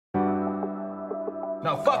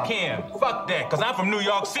No, fuck him. Fuck that, cause I'm from New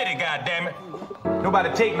York City, goddammit. Nobody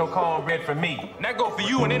take no cornbread from me. And that go for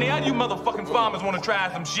you and any other you motherfucking farmers wanna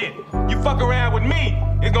try some shit. You fuck around with me,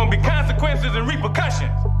 it's gonna be consequences and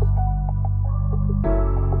repercussions.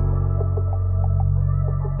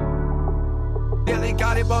 Yeah, they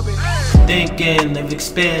got it bumping. Thinking of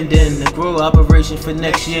expanding the grow operation for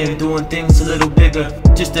next year, doing things a little bigger,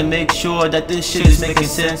 just to make sure that this shit is making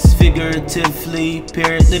sense. Figuratively,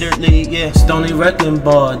 period, literally, yeah. Stony wrecking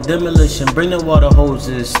ball, demolition, bring the water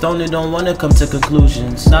hoses. Stony don't wanna come to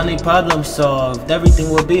conclusions. Stony problem solved, everything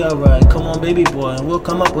will be alright. Come on, baby boy, and we'll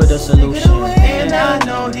come up with a solution. And I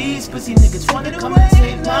know these pussy niggas wanna come and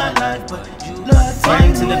take my life, but you love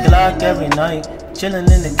praying to the Glock every night.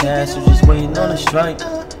 Chillin' in the castle, just waiting on a strike.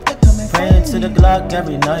 Praying to the Glock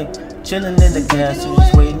every night. Chillin' in the castle,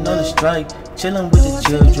 just waiting on a strike. Chillin' with the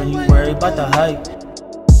children, you worry about the hype.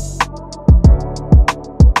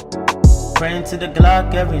 Praying to the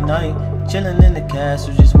Glock every night. Chillin' in the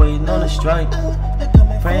castle, just waiting on a strike.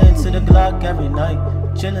 Praying to the Glock every night.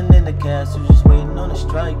 Chillin' in the castle, just waiting on a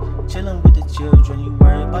strike. Chillin' with the children, you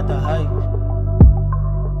worry about the hype.